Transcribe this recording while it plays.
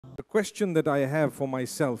question that I have for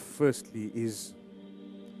myself firstly is,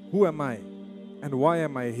 who am I and why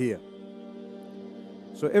am I here?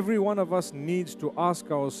 So every one of us needs to ask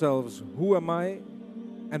ourselves, who am I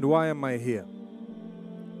and why am I here?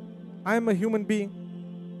 I am a human being.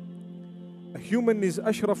 A human is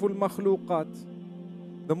ashraful makhluqat,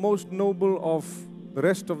 the most noble of the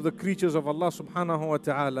rest of the creatures of Allah subhanahu wa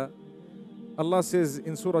ta'ala. Allah says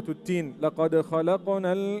in Surah At-Tin, لَقَدْ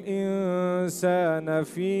خَلَقْنَا الْإِنسَانَ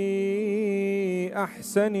فِي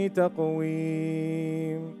أَحْسَنِ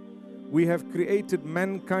تَقْوِيمٍ. We have created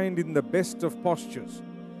mankind in the best of postures.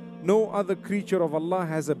 No other creature of Allah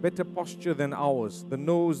has a better posture than ours. The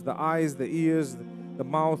nose, the eyes, the ears, the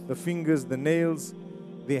mouth, the fingers, the nails,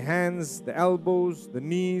 the hands, the elbows, the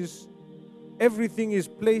knees. Everything is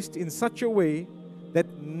placed in such a way that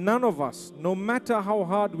none of us, no matter how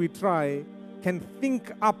hard we try, can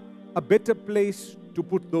think up a better place to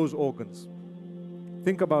put those organs.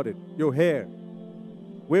 Think about it. Your hair.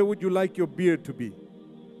 Where would you like your beard to be?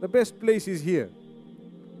 The best place is here.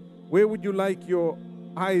 Where would you like your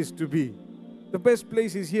eyes to be? The best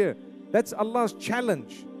place is here. That's Allah's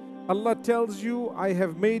challenge. Allah tells you, I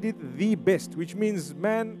have made it the best, which means,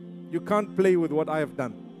 man, you can't play with what I have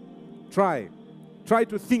done. Try. Try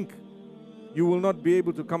to think. You will not be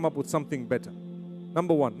able to come up with something better.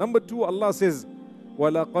 Number one. Number two, Allah says,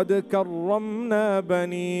 وَلَقَدْ كَرَّمْنَا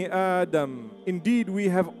بَنِي آدَمَ. Indeed, we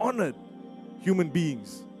have honored human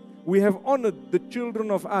beings. We have honored the children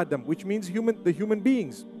of Adam, which means the human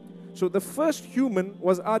beings. So the first human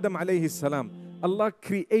was Adam alayhi salam. Allah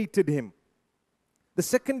created him. The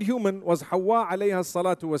second human was Hawa alayha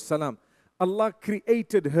salatu was salam. Allah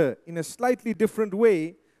created her in a slightly different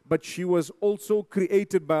way, but she was also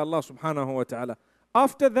created by Allah subhanahu wa ta'ala.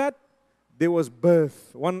 After that, there was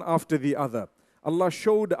birth, one after the other. Allah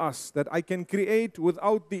showed us that I can create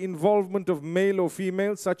without the involvement of male or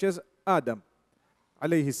female, such as Adam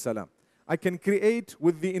alayhi salam. I can create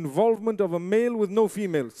with the involvement of a male with no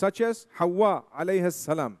female, such as Hawa alayhi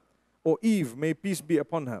salam, or Eve, may peace be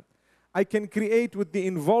upon her. I can create with the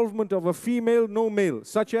involvement of a female, no male,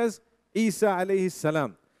 such as Isa alayhi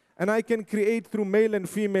salam. And I can create through male and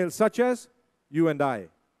female, such as you and I.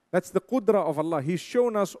 That's the qudra of Allah. He's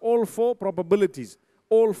shown us all four probabilities,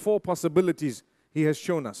 all four possibilities He has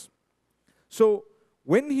shown us. So,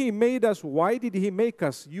 when He made us, why did He make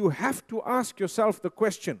us? You have to ask yourself the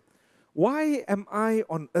question, why am I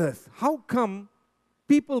on earth? How come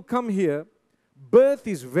people come here, birth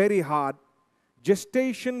is very hard,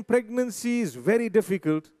 gestation, pregnancy is very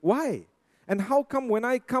difficult. Why? And how come when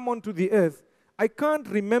I come onto the earth, I can't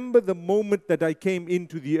remember the moment that I came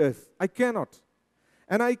into the earth? I cannot.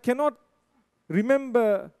 And I cannot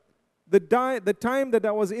remember the time that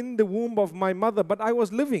I was in the womb of my mother, but I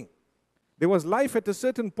was living. There was life at a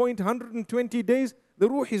certain point, 120 days, the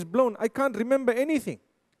ruh is blown. I can't remember anything.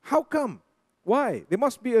 How come? Why? There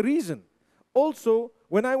must be a reason. Also,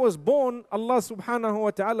 when I was born, Allah subhanahu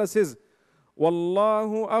wa ta'ala says,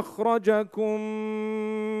 وَاللَّهُ أَخْرَجَكُم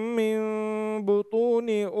مِّن بُطُونِ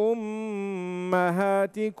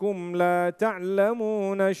أُمَّهَاتِكُمْ لَا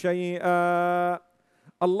تَعْلَمُونَ شَيْئًا.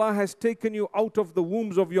 Allah has taken you out of the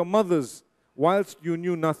wombs of your mothers whilst you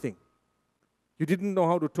knew nothing. You didn't know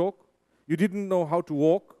how to talk. You didn't know how to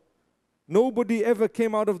walk. Nobody ever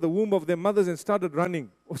came out of the womb of their mothers and started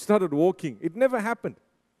running or started walking. It never happened.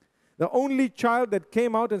 The only child that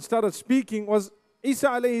came out and started speaking was Isa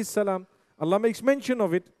alayhi salam. Allah makes mention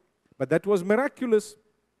of it, but that was miraculous.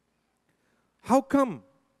 How come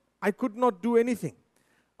I could not do anything?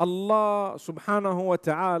 Allah subhanahu wa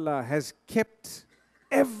ta'ala has kept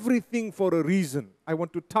everything for a reason. I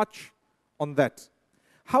want to touch on that.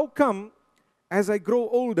 How come as I grow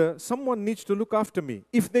older, someone needs to look after me?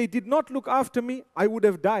 If they did not look after me, I would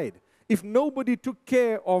have died. If nobody took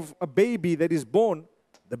care of a baby that is born,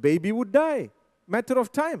 the baby would die. Matter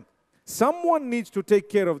of time. Someone needs to take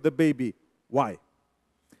care of the baby. Why?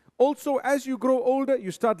 Also, as you grow older,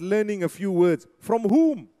 you start learning a few words. From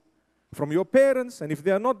whom? From your parents, and if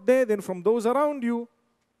they are not there, then from those around you.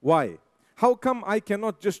 Why? How come I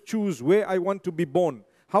cannot just choose where I want to be born?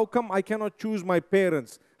 How come I cannot choose my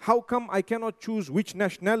parents? How come I cannot choose which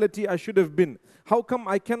nationality I should have been? How come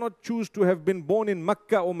I cannot choose to have been born in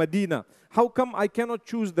Mecca or Medina? How come I cannot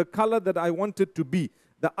choose the color that I wanted to be?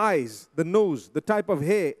 The eyes, the nose, the type of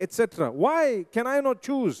hair, etc. Why can I not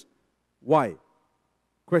choose? Why?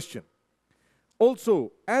 Question.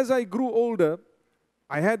 Also, as I grew older,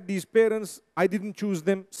 I had these parents, I didn't choose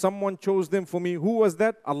them, someone chose them for me. Who was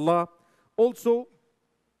that? Allah. Also,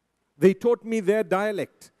 they taught me their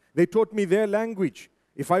dialect. They taught me their language.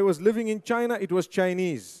 If I was living in China, it was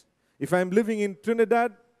Chinese. If I'm living in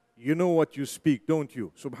Trinidad, you know what you speak, don't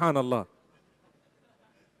you? Subhanallah.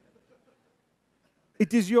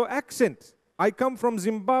 It is your accent. I come from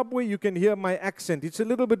Zimbabwe, you can hear my accent. It's a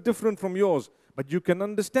little bit different from yours, but you can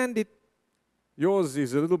understand it. Yours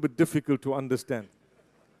is a little bit difficult to understand.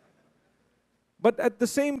 But at the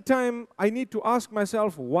same time, I need to ask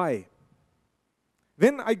myself, why?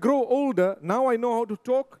 Then I grow older, now I know how to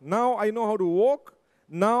talk, now I know how to walk,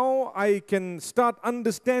 now I can start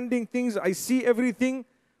understanding things, I see everything.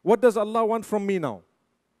 What does Allah want from me now?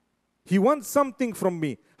 He wants something from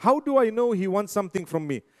me. How do I know He wants something from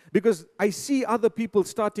me? Because I see other people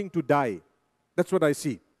starting to die. That's what I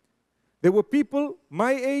see. There were people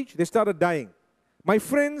my age, they started dying. My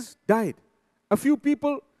friends died. A few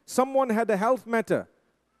people, someone had a health matter,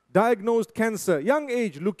 diagnosed cancer, young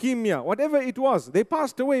age, leukemia, whatever it was, they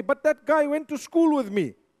passed away. But that guy went to school with me.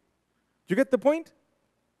 Do you get the point?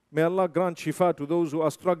 May Allah grant shifa to those who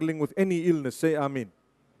are struggling with any illness. Say Ameen.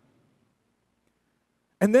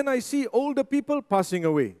 And then I see older people passing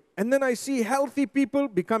away. And then I see healthy people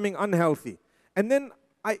becoming unhealthy. And then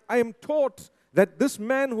I am taught that this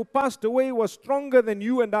man who passed away was stronger than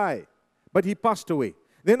you and I. But he passed away.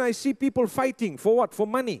 Then I see people fighting for what? For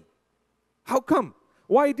money. How come?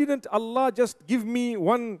 Why didn't Allah just give me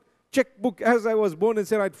one checkbook as I was born and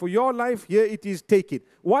say, right, for your life, here it is, take it.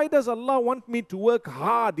 Why does Allah want me to work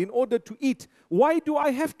hard in order to eat? Why do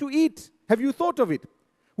I have to eat? Have you thought of it?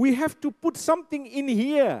 We have to put something in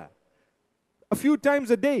here a few times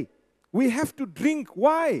a day. We have to drink.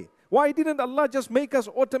 Why? Why didn't Allah just make us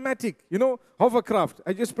automatic? You know, hovercraft.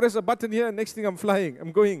 I just press a button here, next thing I'm flying,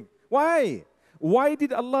 I'm going. Why? Why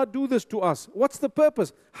did Allah do this to us? What's the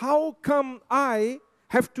purpose? How come I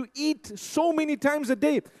have to eat so many times a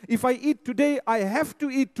day? If I eat today, I have to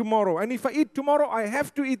eat tomorrow. And if I eat tomorrow, I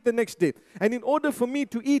have to eat the next day. And in order for me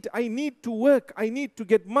to eat, I need to work. I need to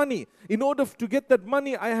get money. In order to get that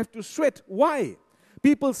money, I have to sweat. Why?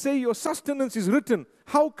 People say your sustenance is written.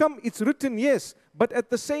 How come it's written? Yes. But at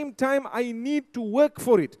the same time, I need to work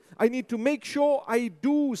for it. I need to make sure I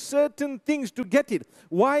do certain things to get it.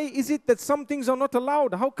 Why is it that some things are not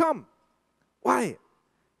allowed? How come? Why?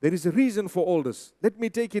 There is a reason for all this. Let me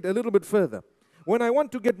take it a little bit further. When I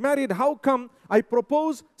want to get married, how come I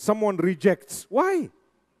propose, someone rejects? Why?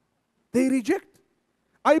 They reject.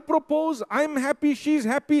 I propose, I'm happy, she's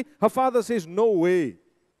happy. Her father says, no way.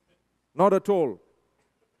 Not at all.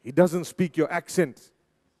 He doesn't speak your accent.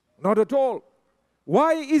 Not at all.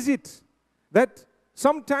 Why is it that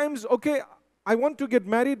sometimes, okay, I want to get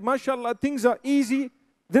married, mashallah, things are easy,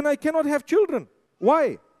 then I cannot have children?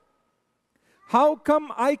 Why? How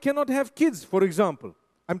come I cannot have kids, for example?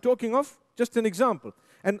 I'm talking of just an example.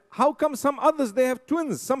 And how come some others, they have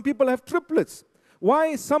twins? Some people have triplets.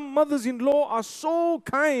 Why some mothers-in-law are so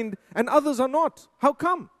kind and others are not? How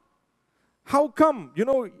come? How come? You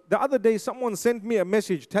know, the other day someone sent me a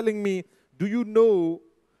message telling me, do you know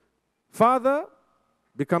father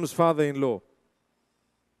becomes father-in-law,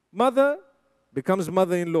 mother becomes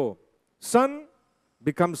mother-in-law, son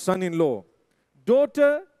becomes son-in-law,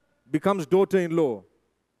 daughter becomes daughter-in-law.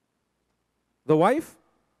 The wife,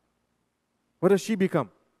 what does she become?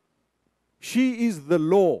 She is the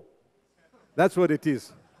law. That's what it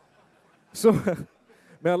is. So,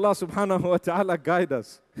 may Allah subhanahu wa ta'ala guide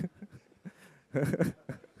us.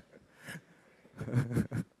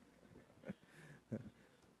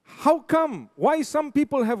 How come? Why some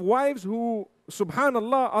people have wives who,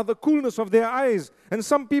 subhanallah, are the coolness of their eyes, and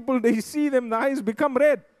some people, they see them, the eyes become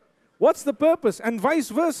red? What's the purpose? And vice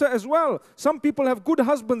versa as well. Some people have good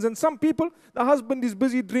husbands, and some people, the husband is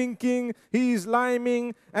busy drinking, he is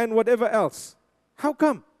liming, and whatever else. How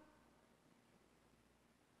come?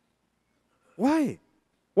 Why?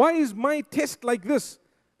 Why is my test like this?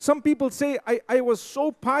 Some people say, I was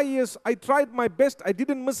so pious, I tried my best, I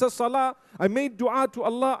didn't miss a salah, I made dua to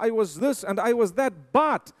Allah, I was this and I was that,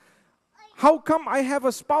 but how come I have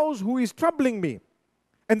a spouse who is troubling me?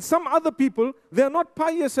 And some other people, they're not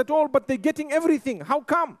pious at all, but they're getting everything. How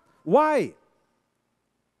come? Why?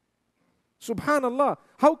 Subhanallah.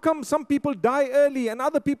 How come some people die early and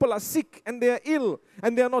other people are sick and they are ill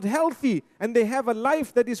and they are not healthy and they have a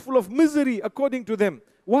life that is full of misery according to them?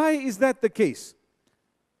 Why is that the case?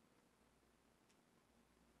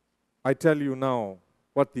 I tell you now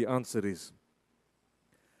what the answer is.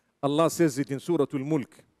 Allah says it in Surah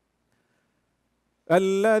Mulk.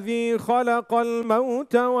 الذي خلق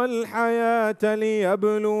الموت والحياة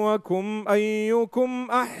ليبلوكم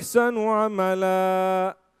أيكم أحسن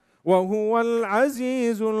عملا وهو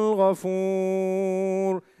العزيز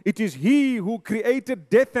الغفور. It is He who created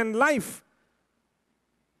death and life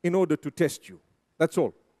in order to test you. That's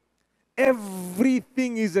all.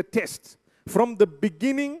 Everything is a test. From the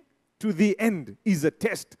beginning to the end is a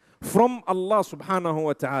test from Allah subhanahu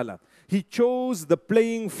wa ta'ala. He chose the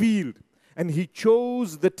playing field and He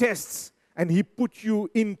chose the tests and He put you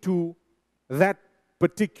into that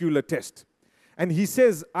particular test. And He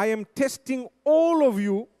says, I am testing all of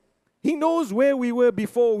you. He knows where we were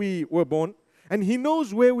before we were born, and He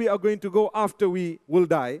knows where we are going to go after we will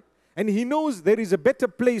die. And He knows there is a better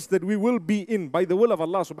place that we will be in by the will of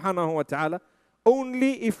Allah subhanahu wa ta'ala,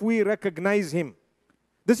 only if we recognize Him.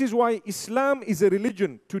 This is why Islam is a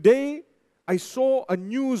religion. Today, I saw a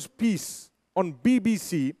news piece on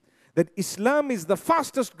BBC that Islam is the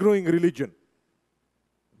fastest growing religion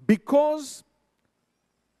because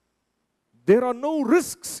there are no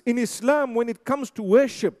risks in Islam when it comes to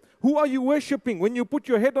worship. Who are you worshipping? When you put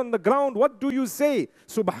your head on the ground, what do you say?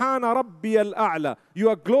 Subhana Rabbi al-A'la. You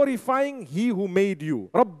are glorifying He who made you.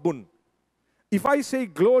 Rabbun. If I say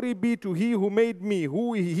glory be to He who made me,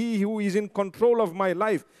 He who is in control of my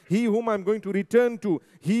life, He whom I'm going to return to,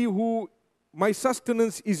 He who my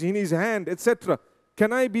sustenance is in His hand, etc.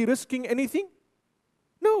 Can I be risking anything?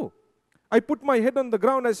 No. I put my head on the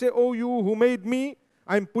ground, I say, oh, you who made me,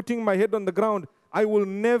 I'm putting my head on the ground. I will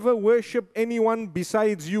never worship anyone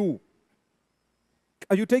besides you.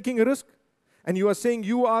 Are you taking a risk? And you are saying,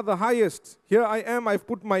 you are the highest. Here I am, I've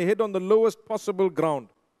put my head on the lowest possible ground.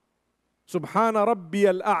 Subhana Rabbi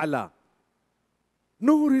al-A'la.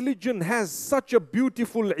 No religion has such a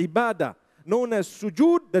beautiful ibadah known as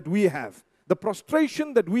sujood that we have. The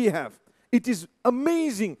prostration that we have. It is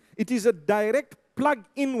amazing. It is a direct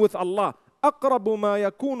plug-in with Allah. أَقْرَبُ مَا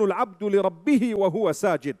يَكُونُ الْعَبْدُ لِرَبِّهِ وَهُوَ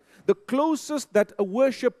سَاجِدٌ. The closest that a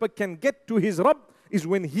worshipper can get to his Rabb is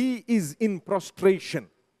when he is in prostration.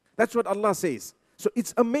 That's what Allah says. So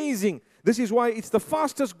it's amazing. This is why it's the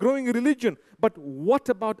fastest growing religion. But what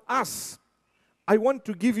about us? I want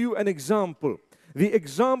to give you an example. The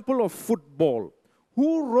example of football.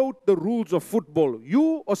 Who wrote the rules of football?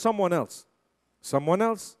 You or someone else? Someone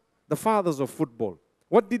else? The fathers of football.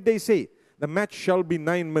 What did they say? The match shall be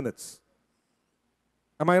 9 minutes.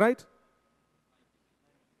 Am I right?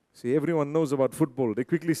 See, everyone knows about football. They're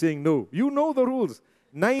quickly saying no. You know the rules.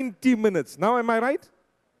 90 minutes. Now am I right?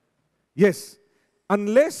 Yes.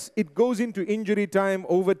 Unless it goes into injury time,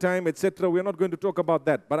 overtime, etc. We're not going to talk about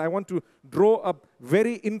that. But I want to draw a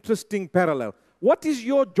very interesting parallel. What is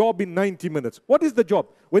your job in 90 minutes? What is the job?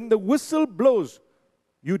 When the whistle blows,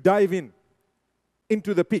 you dive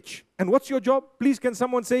into the pitch. And what's your job? Please, can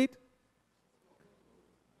someone say it?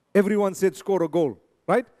 Everyone said score a goal,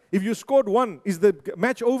 right? If you scored one, is the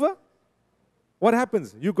match over? What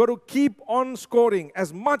happens? You got to keep on scoring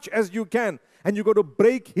as much as you can. And you got to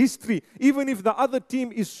break history. Even if the other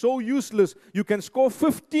team is so useless, you can score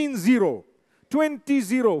 15-0,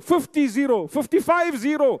 20-0, 50-0,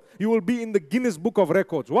 55-0. You will be in the Guinness Book of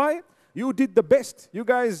Records. Why? You did the best. You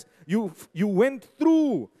guys, you went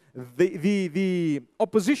through the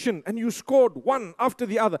opposition and you scored one after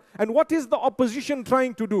the other. And what is the opposition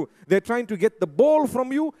trying to do? They're trying to get the ball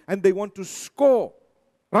from you and they want to score,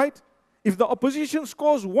 right? If the opposition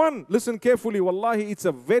scores one, listen carefully, wallahi, it's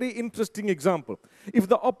a very interesting example. If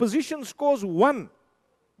the opposition scores one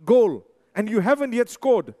goal and you haven't yet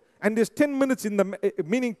scored and there's 10 minutes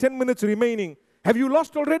meaning 10 minutes remaining, have you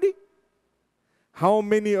lost already? How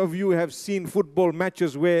many of you have seen football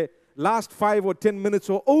matches where last 5 or 10 minutes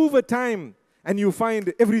or overtime and you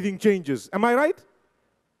find everything changes? Am I right?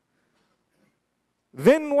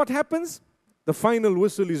 Then what happens? The final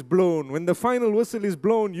whistle is blown. When the final whistle is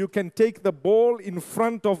blown, you can take the ball in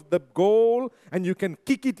front of the goal and you can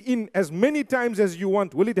kick it in as many times as you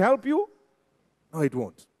want. Will it help you? No, it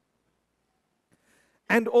won't.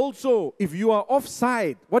 And also, if you are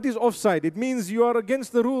offside, what is offside? It means you are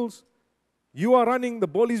against the rules. You are running, the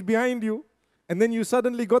ball is behind you, and then you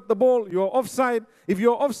suddenly got the ball, you are offside. If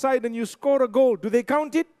you are offside and you score a goal, do they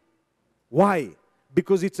count it? Why?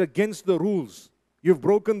 Because it's against the rules. You've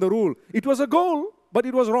broken the rule. It was a goal, but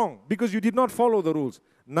it was wrong because you did not follow the rules.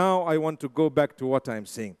 Now I want to go back to what I'm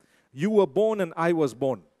saying. You were born and I was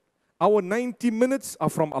born. Our 90 minutes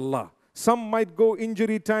are from Allah. Some might go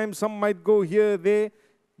injury time, some might go here, there.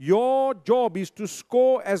 Your job is to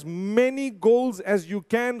score as many goals as you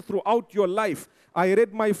can throughout your life. I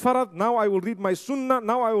read my farad, now I will read my sunnah,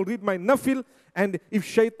 now I will read my nafil. And if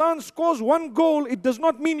shaitan scores one goal, it does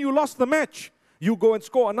not mean you lost the match. You go and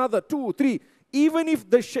score another 2, 3. Even if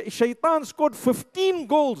the shaitan scored 15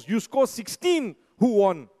 goals, you score 16, who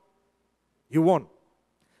won? You won.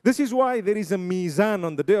 This is why there is a mizan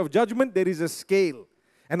on the Day of Judgment, there is a scale.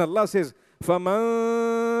 And Allah says,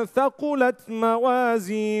 فَمَنْ ثَقُلَتْ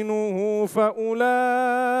مَوَازِينُهُ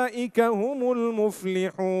فَأُولَٰئِكَ هُمُ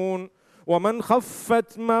الْمُفْلِحُونَ وَمَنْ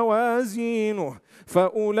خَفَّتْ مَوَازِينُهُ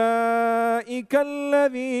فَأُولَٰئِكَ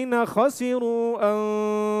الَّذِينَ خَسِرُوا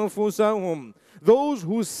أَنفُسَهُمْ. Those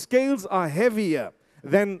whose scales are heavier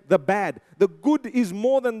than the bad. The good is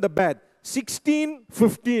more than the bad. 16,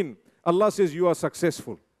 15. Allah says you are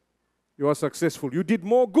successful. You are successful. You did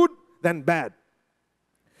more good than bad.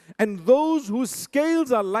 And those whose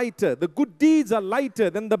scales are lighter, the good deeds are lighter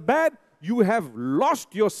than the bad, you have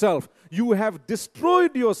lost yourself. You have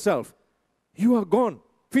destroyed yourself. You are gone.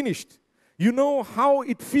 Finished. You know how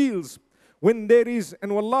it feels when there is,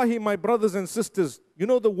 and wallahi, my brothers and sisters, you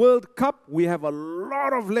know the World Cup, we have a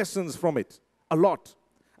lot of lessons from it. A lot.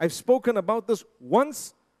 I've spoken about this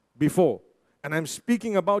once before, and I'm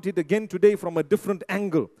speaking about it again today from a different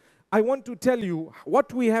angle. I want to tell you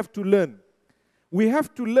what we have to learn. We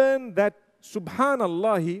have to learn that,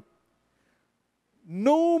 subhanallah,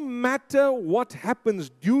 no matter what happens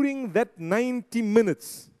during that 90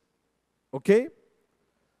 minutes, okay,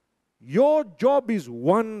 your job is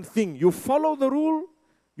one thing. You follow the rule,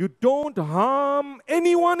 you don't harm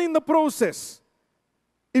anyone in the process.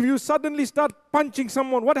 If you suddenly start punching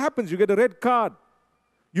someone, what happens? You get a red card.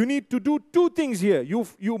 You need to do two things here.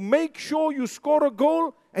 You make sure you score a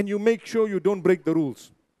goal, and you make sure you don't break the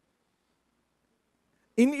rules.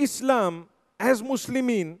 In Islam, as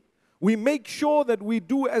Muslimin, we make sure that we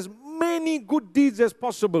do as many good deeds as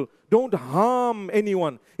possible. Don't harm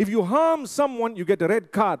anyone. If you harm someone, you get a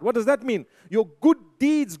red card. What does that mean? Your good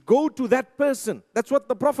deeds go to that person. That's what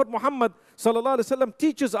the Prophet Muhammad ﷺ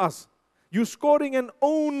teaches us. You're scoring an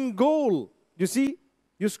own goal. You see?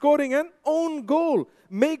 You're scoring an own goal.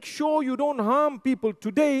 Make sure you don't harm people.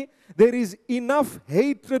 Today, there is enough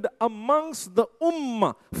hatred amongst the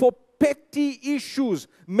ummah for petty issues.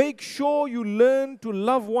 Make sure you learn to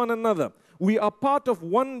love one another. We are part of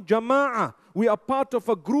one jama'ah. We are part of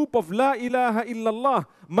a group of La ilaha illallah.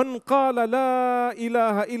 Man qala La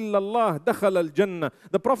ilaha illallah dakhala al-jannah.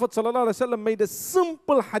 The Prophet ﷺ made a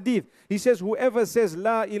simple hadith. He says, whoever says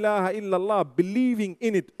La ilaha illallah, believing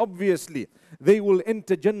in it, obviously, they will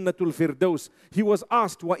enter Jannatul Firdaus. He was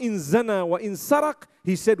asked, wa in zana wa in sarak?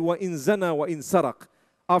 He said, wa in zana wa in sarak.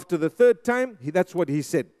 After the third time, that's what he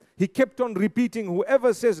said. He kept on repeating,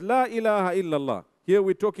 whoever says La ilaha illallah. Here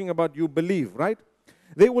we're talking about you believe, right?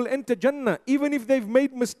 They will enter Jannah. Even if they've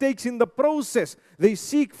made mistakes in the process, they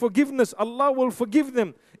seek forgiveness. Allah will forgive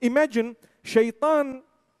them. Imagine shaitan,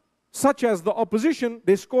 such as the opposition,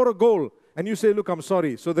 they score a goal. And you say, look, I'm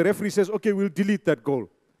sorry. So the referee says, okay, we'll delete that goal.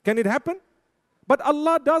 Can it happen? But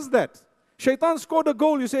Allah does that. Shaitan scored a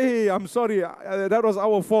goal. You say, hey, I'm sorry. That was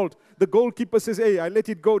our fault. The goalkeeper says, hey, I let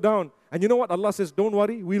it go down. And you know what? Allah says, don't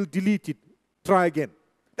worry. We'll delete it. Try again.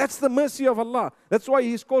 That's the mercy of Allah. That's why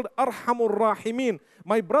He's called Arhamur Rahimin.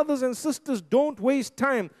 My brothers and sisters, don't waste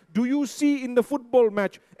time. Do you see in the football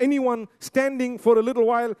match anyone standing for a little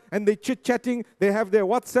while and they chit-chatting, they have their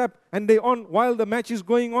WhatsApp and they on while the match is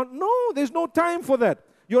going on? No, there's no time for that.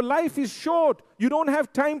 Your life is short. You don't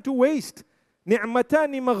have time to waste.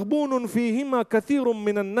 نِعْمَتَانِ مَغْبُونٌ فِيهِمَا كَثِيرٌ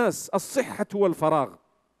مِّنَ النَّاسِ الصِّحَّةُ وَالْفَرَاغُ.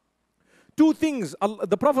 Two things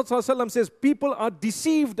the Prophet ﷺ says people are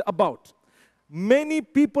deceived about. Many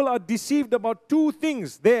people are deceived about two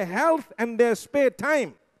things, their health and their spare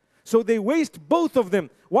time. So they waste both of them.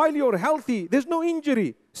 While you're healthy, there's no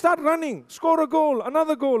injury. Start running, score a goal,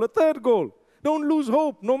 another goal, a third goal. Don't lose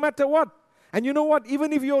hope, no matter what. And you know what?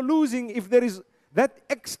 Even if you're losing, if there is that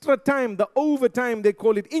extra time, the overtime, they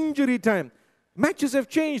call it injury time. Matches have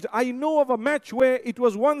changed. I know of a match where it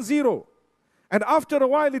was 1-0. And after a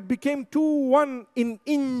while, it became 2-1 in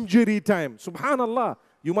injury time. Subhanallah.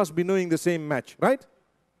 You must be knowing the same match, right?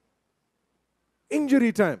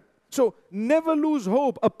 Injury time. So never lose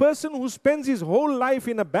hope. A person who spends his whole life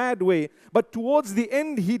in a bad way, but towards the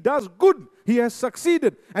end he does good, he has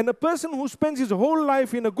succeeded. And a person who spends his whole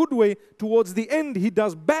life in a good way, towards the end he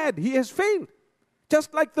does bad, he has failed.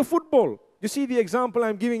 Just like the football. You see the example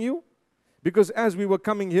I'm giving you? Because as we were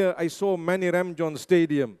coming here, I saw Mani Ramjon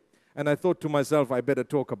Stadium. And I thought to myself, I better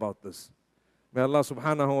talk about this. May Allah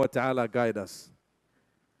subhanahu wa ta'ala guide us.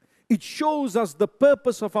 It shows us the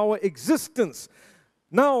purpose of our existence.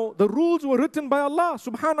 Now, the rules were written by Allah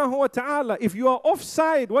subhanahu wa ta'ala. If you are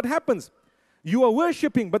offside, what happens? You are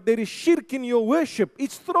worshipping, but there is shirk in your worship.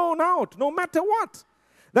 It's thrown out, no matter what.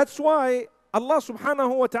 That's why Allah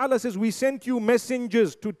subhanahu wa ta'ala says, we sent you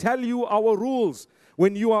messengers to tell you our rules.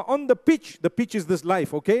 When you are on the pitch is this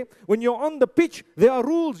life, okay? When you're on the pitch, there are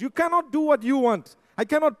rules. You cannot do what you want. I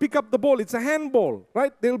cannot pick up the ball. It's a handball,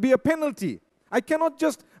 right? There will be a penalty. I cannot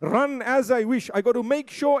just run as I wish. I got to make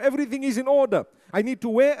sure everything is in order. I need to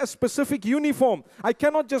wear a specific uniform. I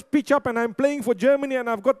cannot just pitch up and I'm playing for Germany and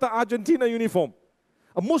I've got the Argentina uniform.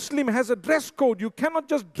 A Muslim has a dress code. You cannot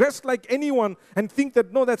just dress like anyone and think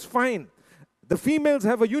that, no, that's fine. The females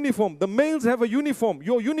have a uniform. The males have a uniform.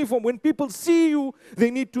 Your uniform, when people see you, they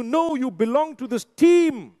need to know you belong to this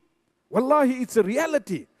team. Wallahi, it's a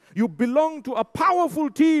reality. You belong to a powerful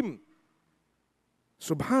team.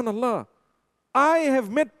 Subhanallah. I have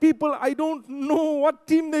met people, I don't know what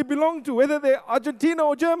team they belong to, whether they're Argentina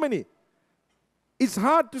or Germany. It's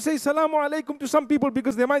hard to say Salamu Alaikum to some people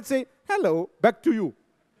because they might say, hello, back to you.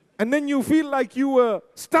 And then you feel like you were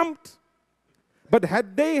stumped. But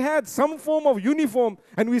had they had some form of uniform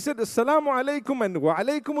and we said Assalamu Alaikum and Wa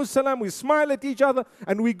Alaikum Assalam, we smile at each other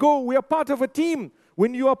and we go, we are part of a team.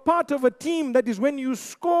 When you are part of a team, that is when you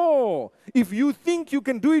score. If you think you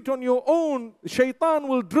can do it on your own, shaitan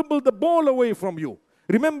will dribble the ball away from you.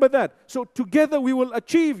 Remember that. So together we will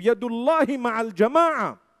achieve Yadullahi ma'al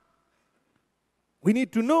jama'ah. We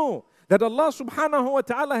need to know that Allah subhanahu wa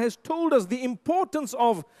ta'ala has told us the importance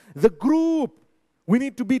of the group. We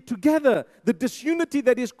need to be together. The disunity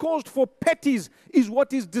that is caused for petties is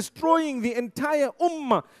what is destroying the entire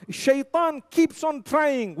ummah. Shaitan keeps on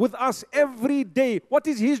trying with us every day. What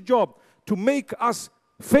is his job? To make us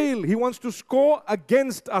fail. He wants to score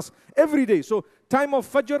against us every day. So time of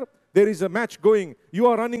Fajr, there is a match going. You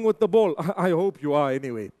are running with the ball. I hope you are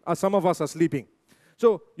anyway. Some of us are sleeping.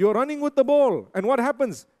 So you're running with the ball, and what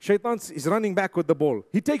happens? Shaitan is running back with the ball.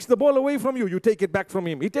 He takes the ball away from you, you take it back from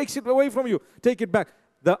him. He takes it away from you, take it back.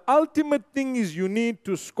 The ultimate thing is you need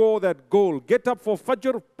to score that goal. Get up for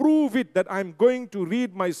Fajr, prove it that I'm going to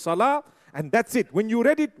read my Salah, and that's it. When you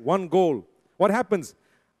read it, one goal. What happens?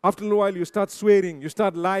 After a while, you start swearing, you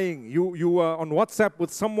start lying. You are on WhatsApp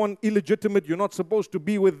with someone illegitimate, you're not supposed to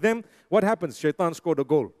be with them. What happens? Shaitan scored a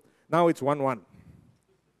goal. Now it's 1-1.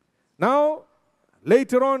 Now,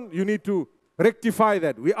 later on, you need to rectify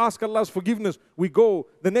that. We ask Allah's forgiveness. We go.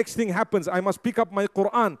 The next thing happens. I must pick up my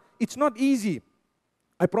Quran. It's not easy.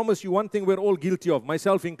 I promise you one thing we're all guilty of,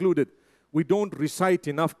 myself included. We don't recite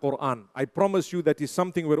enough Quran. I promise you that is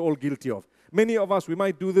something we're all guilty of. Many of us, we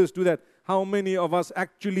might do this, do that. How many of us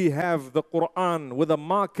actually have the Quran with a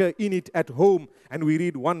marker in it at home and we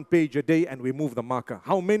read 1 page a day and we move the marker?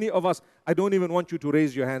 How many of us, I don't even want you to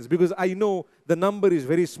raise your hands because I know the number is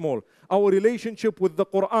very small. Our relationship with the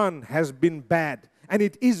Quran has been bad. And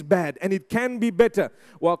it is bad, and it can be better.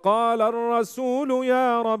 وَقَالَ الرَّسُولُ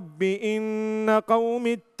يَا رَبِّ إِنَّ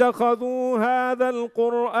قَوْمِ اتَّخَذُوا هَذَا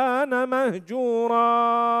الْقُرْآنَ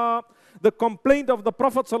مَهْجُورًا. The complaint of the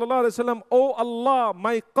Prophet ﷺ, oh Allah,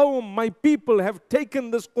 my qawm, my people have taken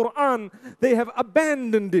this Quran, they have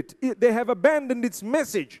abandoned it. They have abandoned its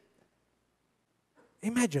message.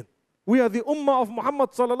 Imagine. We are the ummah of Muhammad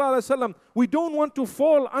ﷺ. We don't want to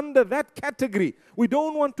fall under that category. We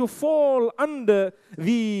don't want to fall under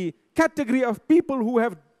the category of people who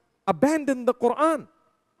have abandoned the Quran.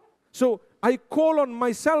 So I call on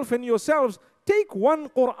myself and yourselves, take one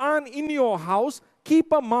Quran in your house,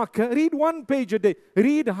 keep a marker, read 1 page a day,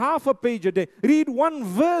 read half a page a day, read 1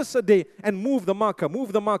 verse a day, and move the marker,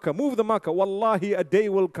 move the marker, move the marker. Wallahi, a day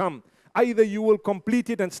will come. Either you will complete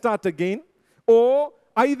it and start again, or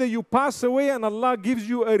either you pass away and Allah gives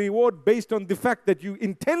you a reward based on the fact that you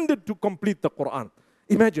intended to complete the Quran.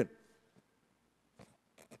 Imagine.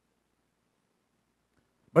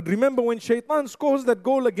 But remember, when shaitan scores that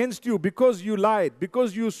goal against you because you lied,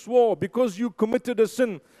 because you swore, because you committed a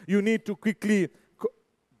sin, you need to quickly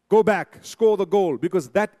go back, score the goal, because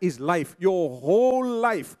that is life. Your whole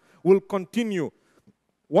life will continue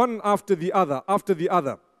one after the other, after the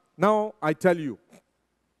other. Now, I tell you,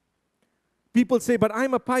 people say, but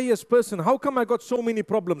I'm a pious person. How come I got so many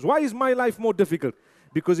problems? Why is my life more difficult?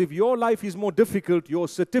 Because if your life is more difficult, your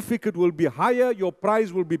certificate will be higher, your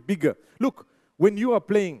prize will be bigger. Look, when you are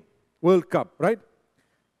playing World Cup, right?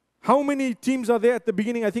 How many teams are there at the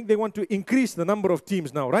beginning? I think they want to increase the number of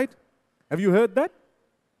teams now, right? Have you heard that?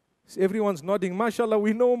 Everyone's nodding. MashaAllah,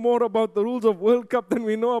 we know more about the rules of World Cup than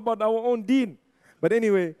we know about our own deen. But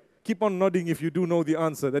anyway, keep on nodding if you do know the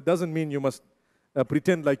answer. That doesn't mean you must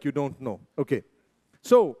pretend like you don't know. Okay.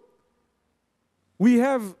 So, we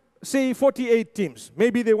have, say, 48 teams.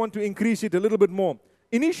 Maybe they want to increase it a little bit more.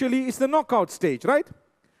 Initially, it's the knockout stage, right?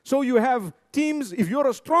 So you have teams, if you're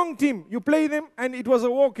a strong team, you play them and it was a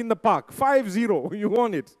walk in the park, 5-0, you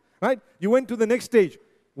won it, right? You went to the next stage.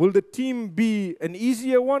 Will the team be an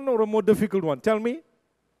easier one or a more difficult one? Tell me.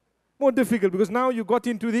 More difficult, because now you got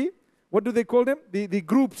into the, what do they call them? The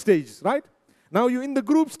group stages, right? Now you're in the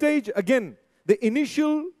group stage, again, the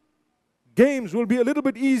initial games will be a little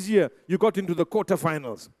bit easier. You got into the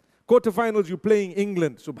quarterfinals. Quarterfinals, you're playing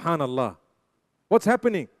England, subhanallah. What's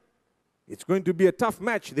happening? It's going to be a tough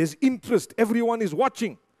match. There's interest. Everyone is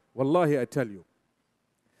watching. Wallahi, I tell you.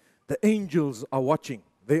 The angels are watching.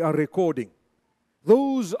 They are recording.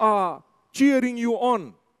 Those are cheering you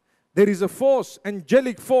on. There is a force,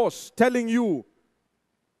 angelic force, telling you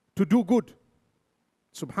to do good.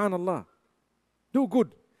 Subhanallah. Do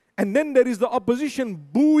good. And then there is the opposition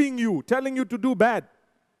booing you, telling you to do bad.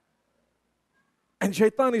 And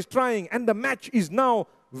shaitan is trying, and the match is now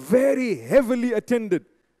very heavily attended.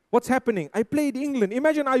 What's happening? I played England.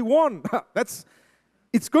 Imagine I won.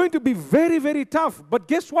 It's going to be very, very tough. But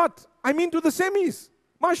guess what? I'm into the semis.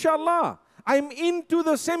 MashaAllah. I'm into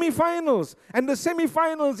the semi-finals. And the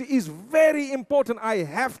semi-finals is very important. I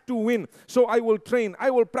have to win. So I will train. I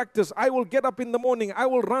will practice. I will get up in the morning. I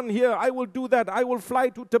will run here. I will do that. I will fly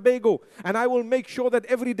to Tobago. And I will make sure that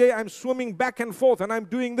every day I'm swimming back and forth. And I'm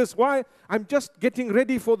doing this. Why? I'm just getting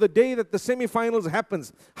ready for the day that the semi-finals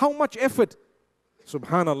happens. How much effort?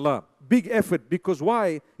 Subhanallah. Big effort. Because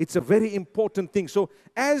why? It's a very important thing. So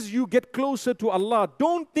as you get closer to Allah,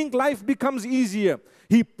 don't think life becomes easier.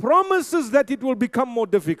 He promises that it will become more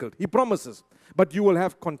difficult. He promises. But you will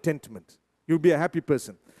have contentment. You'll be a happy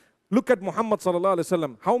person. Look at Muhammad sallallahu alaihi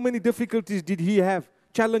wasallam. How many difficulties did he have?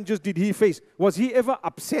 Challenges did he face? Was he ever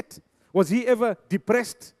upset? Was he ever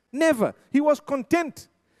depressed? Never. He was content.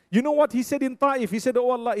 You know what he said in Ta'if? He said,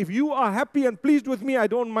 "Oh Allah, if you are happy and pleased with me, I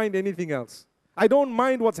don't mind anything else. I don't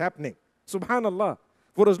mind what's happening." Subhanallah.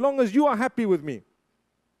 For as long as you are happy with me.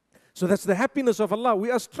 So that's the happiness of Allah.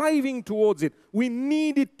 We are striving towards it. We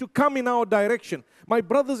need it to come in our direction. My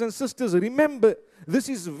brothers and sisters, remember, this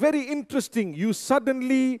is very interesting. You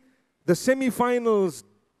suddenly, the semi-finals,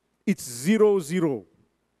 it's 0-0.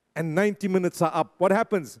 And 90 minutes are up. What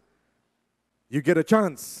happens? You get a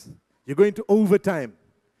chance. You're going to overtime.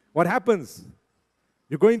 What happens?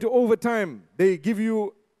 You're going to overtime. They give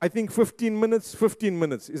you, I think, 15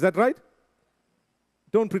 minutes. Is that right?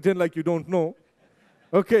 Don't pretend like you don't know.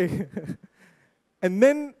 Okay. And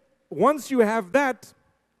then once you have that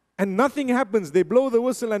and nothing happens, they blow the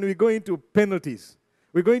whistle and we go into penalties.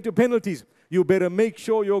 We're going to penalties. You better make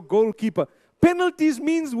sure your goalkeeper. Penalties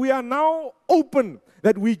means we are now open,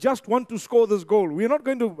 that we just want to score this goal. We're not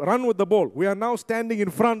going to run with the ball. We are now standing in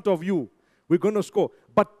front of you. We're going to score.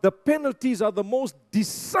 But the penalties are the most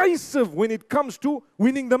decisive when it comes to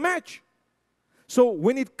winning the match. So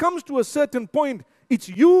when it comes to a certain point, it's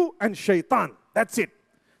you and shaitan. That's it.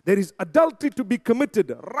 There is adultery to be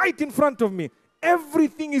committed right in front of me.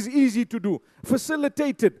 Everything is easy to do.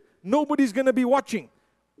 Facilitated. Nobody's going to be watching.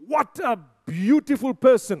 What a beautiful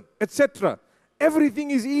person, etc. Everything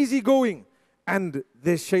is easy going. And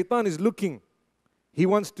the shaitan is looking. He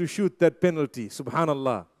wants to shoot that penalty.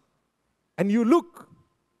 Subhanallah. And you look.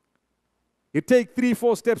 You take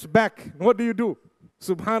 3-4 steps back. What do?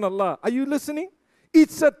 Subhanallah. Are you listening?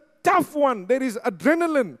 It's a tough one. There is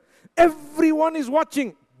adrenaline. Everyone is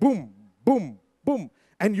watching. Boom, boom, boom.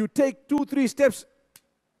 And you take 2-3 steps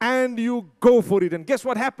and you go for it. And guess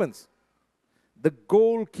what happens? The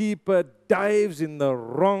goalkeeper dives in the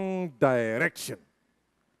wrong direction.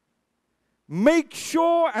 Make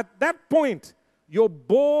sure at that point your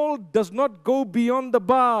ball does not go beyond the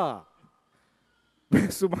bar.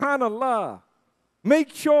 Subhanallah.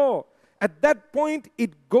 Make sure at that point,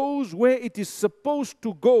 it goes where it is supposed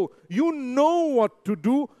to go. You know what to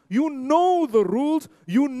do. You know the rules.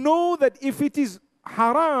 You know that if it is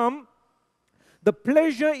haram, the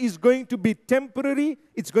pleasure is going to be temporary,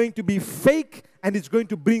 it's going to be fake, and it's going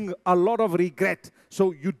to bring a lot of regret.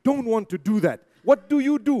 So you don't want to do that. What do?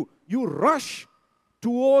 You rush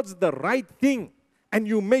towards the right thing, and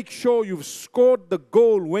you make sure you've scored the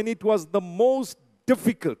goal when it was the most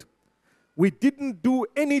difficult. We didn't do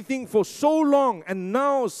anything for so long, and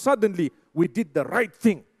now suddenly we did the right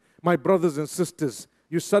thing. My brothers and sisters,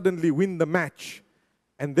 you suddenly win the match,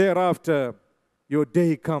 and thereafter your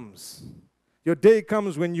day comes. Your day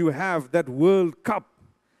comes when you have that World Cup,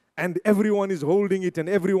 and everyone is holding it and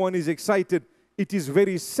everyone is excited. It is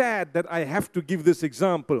very sad that I have to give this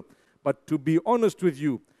example, but to be honest with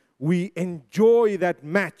you, we enjoy that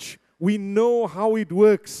match. We know how it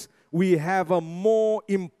works. We have a more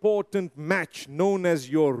important match known as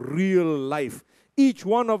your real life. Each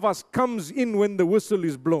one of us comes in when the whistle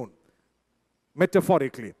is blown,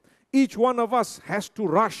 metaphorically. Each one of us has to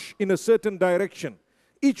rush in a certain direction.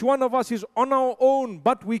 Each one of us is on our own,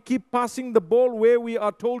 but we keep passing the ball where we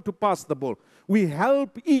are told to pass the ball. We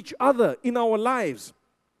help each other in our lives.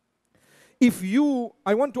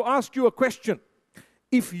 I want to ask you a question.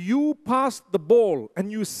 If you passed the ball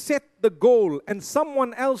and you set the goal and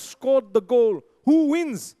someone else scored the goal, who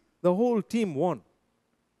wins? The whole team won.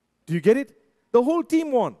 Do you get it? The whole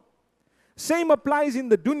team won. Same applies in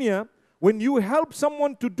the dunya. When you help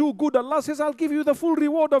someone to do good, Allah says, I'll give you the full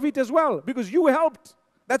reward of it as well, because you helped.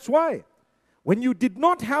 That's why. When you did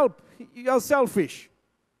not help, you're selfish.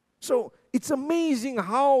 So it's amazing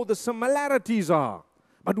how the similarities are.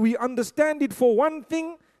 But we understand it for one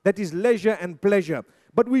thing, that is leisure and pleasure.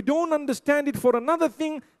 But we don't understand it for another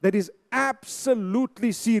thing that is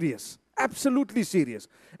absolutely serious. Absolutely serious.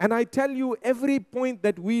 And I tell you, every point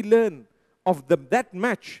that we learn of that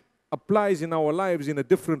match applies in our lives in a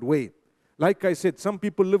different way. Like I said, some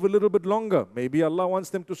people live a little bit longer. Maybe Allah wants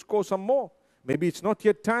them to score some more. Maybe it's not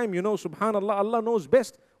yet time. You know, subhanallah, Allah knows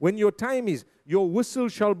best. When your time is, your whistle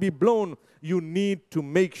shall be blown. You need to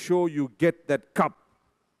make sure you get that cup.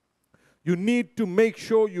 You need to make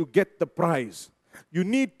sure you get the prize. You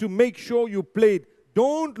need to make sure you played.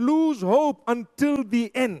 Don't lose hope until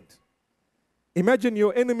the end. Imagine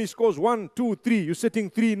your enemy scores 1, 2, 3. You're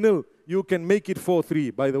sitting 3-0. You can make it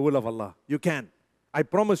 4-3 by the will of Allah. You can. I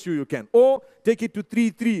promise you, you can. Or take it to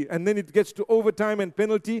 3-3 and then it gets to overtime and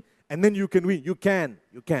penalty and then you can win. You can.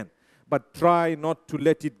 You can. But try not to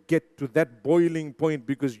let it get to that boiling point,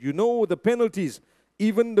 because you know the penalties.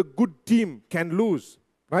 Even the good team can lose.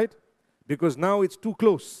 Right? Because now it's too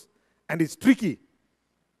close and it's tricky.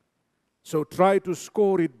 So try to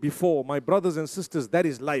score it before. My brothers and sisters, that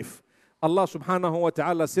is life. Allah subhanahu wa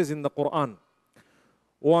ta'ala says in the Quran,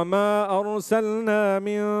 وَمَا أَرْسَلْنَا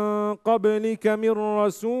مِن قَبْلِكَ مِن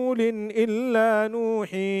رَّسُولٍ إِلَّا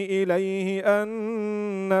نُوحِي إِلَيْهِ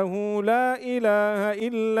أَنَّهُ لَا إِلَهَ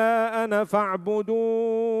إِلَّا أَنَا فَاعْبُدُونَ.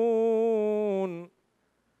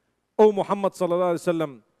 O Muhammad sallallahu alaihi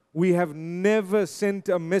wasallam, we have never sent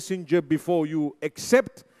a messenger before you,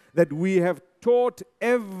 except that we have taught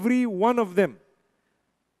every one of them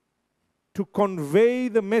to convey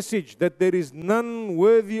the message that there is none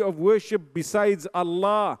worthy of worship besides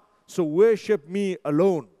Allah. So worship me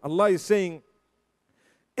alone. Allah is saying,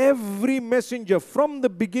 every messenger from the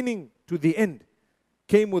beginning to the end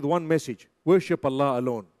came with one message. Worship Allah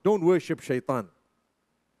alone. Don't worship shaitan.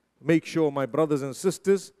 Make sure, my brothers and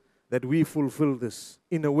sisters, that we fulfill this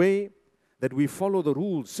in a way that we follow the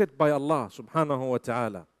rules set by Allah subhanahu wa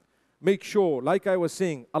ta'ala. Make sure, like I was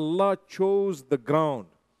saying, Allah chose the ground.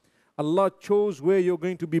 Allah chose where you're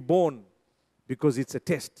going to be born because it's a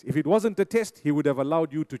test. If it wasn't a test, He would have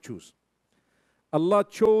allowed you to choose. Allah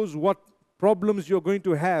chose what problems you're going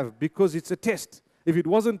to have because it's a test. If it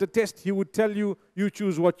wasn't a test, He would tell you, you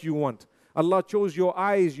choose what you want. Allah chose your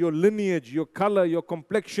eyes, your lineage, your color, your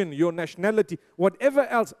complexion, your nationality, whatever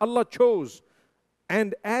else Allah chose.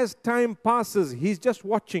 And as time passes, He's just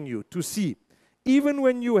watching you to see. Even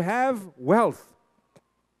when you have wealth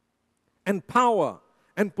and power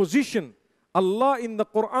and position, Allah in the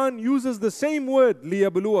Quran uses the same word,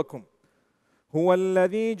 لِيَبْلُوَكُمْ هُوَ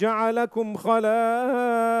الَّذِي جَعَلَكُمْ خَلَائِفَ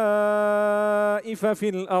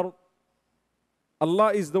فِي الْأَرْضِ.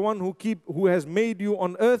 Allah is the one who has made you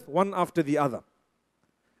on earth one after the other.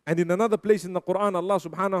 And in another place in the Quran, Allah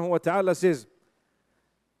subhanahu wa ta'ala says,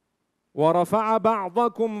 وَرَفَعَ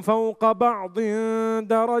بَعْضَكُمْ فَوْقَ بَعْضٍ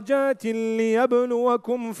دَرَجَاتٍ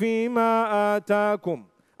لِيَبْلُوَكُمْ فِي مَا آتَاكُمْ.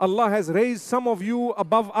 Allah has raised some of you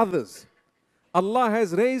above others. Allah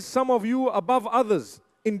has raised some of you above others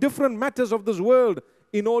in different matters of this world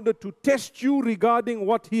in order to test you regarding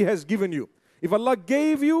what He has given you. If Allah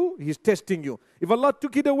gave you, He's testing you. If Allah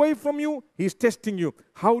took it away from you, He's testing you.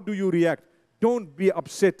 How do you react? Don't be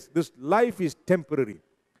upset. This life is temporary.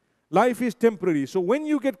 Life is temporary. So when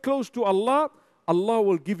you get close to Allah, Allah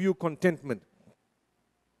will give you contentment.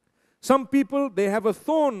 Some people, they have a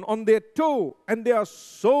thorn on their toe and they are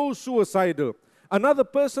so suicidal. Another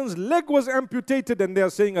person's leg was amputated and they are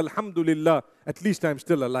saying, Alhamdulillah, at least I'm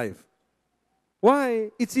still alive.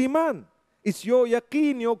 Why? It's Iman. It's your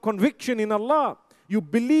yaqeen, your conviction in Allah. You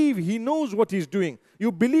believe He knows what He's doing.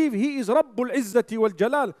 You believe He is Rabbul Izzati wal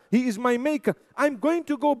Jalal. He is my maker. I'm going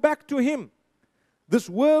to go back to Him. This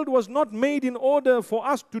world was not made in order for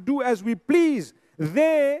us to do as we please.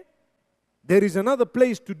 There is another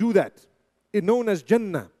place to do that, known as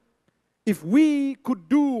Jannah. If we could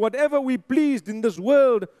do whatever we pleased in this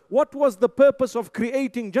world, what was the purpose of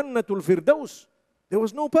creating Jannatul Firdaus? There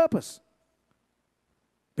was no purpose.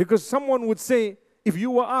 Because someone would say, if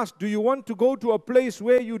you were asked, do you want to go to a place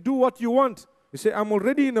where you do what you want? You say, I'm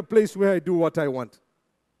already in a place where I do what I want.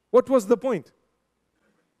 What was the point?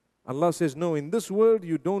 Allah says, no, in this world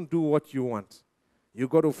you don't do what you want. You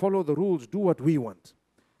got to follow the rules, do what we want.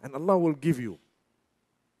 And Allah will give you.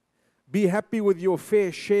 Be happy with your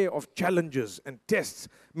fair share of challenges and tests.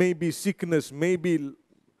 Maybe sickness, maybe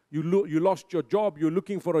you lost your job, you're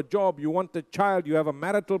looking for a job, you want a child, you have a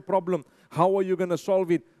marital problem. How are you going to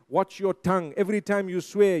solve it? Watch your tongue. Every time you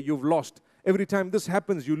swear, you've lost. Every time this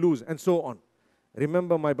happens, you lose, and so on.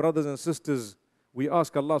 Remember, my brothers and sisters, We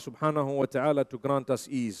ask Allah subhanahu wa ta'ala to grant us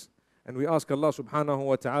ease. And we ask Allah subhanahu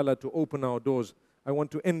wa ta'ala to open our doors. I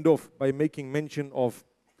want to end off by making mention of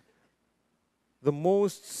the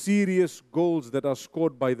most serious goals that are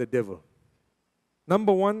scored by the devil.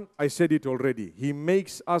 Number one, I said it already. He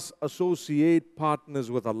makes us associate partners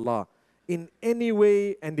with Allah in any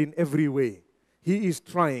way and in every way. He is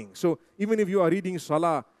trying. So even if you are reading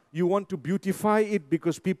Salah, you want to beautify it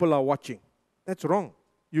because people are watching. That's wrong.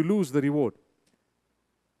 You lose the reward.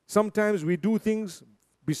 Sometimes we do things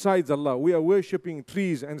besides Allah. We are worshipping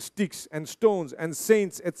trees and sticks and stones and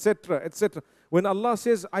saints, etc., etc. When Allah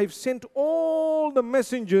says, I've sent all the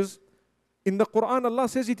messengers, in the Quran, Allah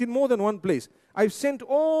says it in more than one place. I've sent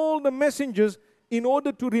all the messengers in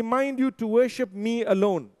order to remind you to worship me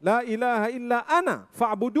alone. La ilaha illa ana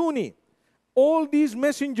fa'buduni. All these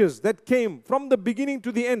messengers that came from the beginning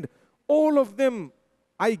to the end, all of them,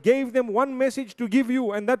 I gave them one message to give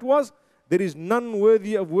you, and that was, there is none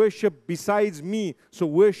worthy of worship besides me, so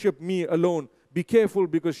worship me alone. Be careful,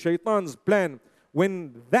 because shaitan's plan,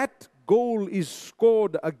 when that goal is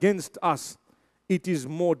scored against us, it is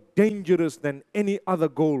more dangerous than any other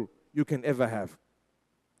goal you can ever have.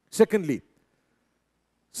 Secondly,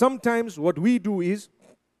 sometimes what we do is,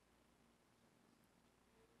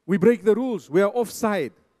 we break the rules. We are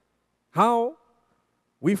offside. How?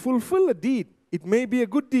 We fulfill a deed. It may be a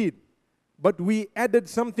good deed, but we added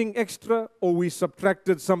something extra or we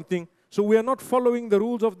subtracted something. So we are not following the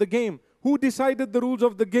rules of the game. Who decided the rules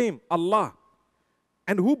of the game? Allah.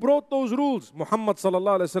 And who brought those rules? Muhammad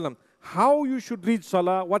sallallahu alaihi wasallam. How you should read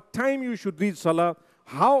salah, what time you should read salah,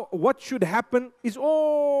 what should happen is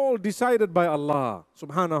all decided by Allah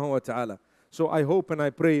subhanahu wa ta'ala. So I hope and I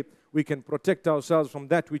pray we can protect ourselves from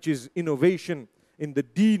that which is innovation in the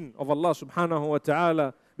deen of Allah subhanahu wa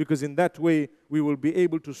ta'ala, because in that way we will be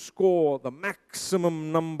able to score the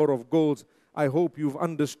maximum number of goals. I hope you've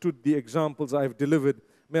understood the examples I've delivered.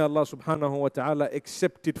 May Allah subhanahu wa ta'ala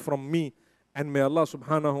accept it from me, and may Allah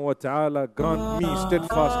subhanahu wa ta'ala grant me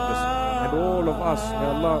steadfastness, and all of us, may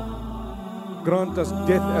Allah grant us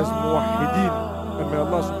death as muwahhideen, and may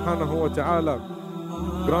Allah subhanahu wa ta'ala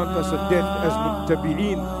grant us a death as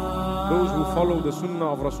muttabi'een, those who follow the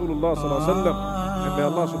sunnah of Rasulullah sallallahu alaihi wasallam, and may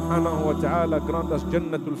Allah subhanahu wa ta'ala grant us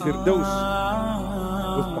Jannatul Firdaus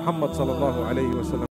with Muhammad sallallahu alaihi wasallam.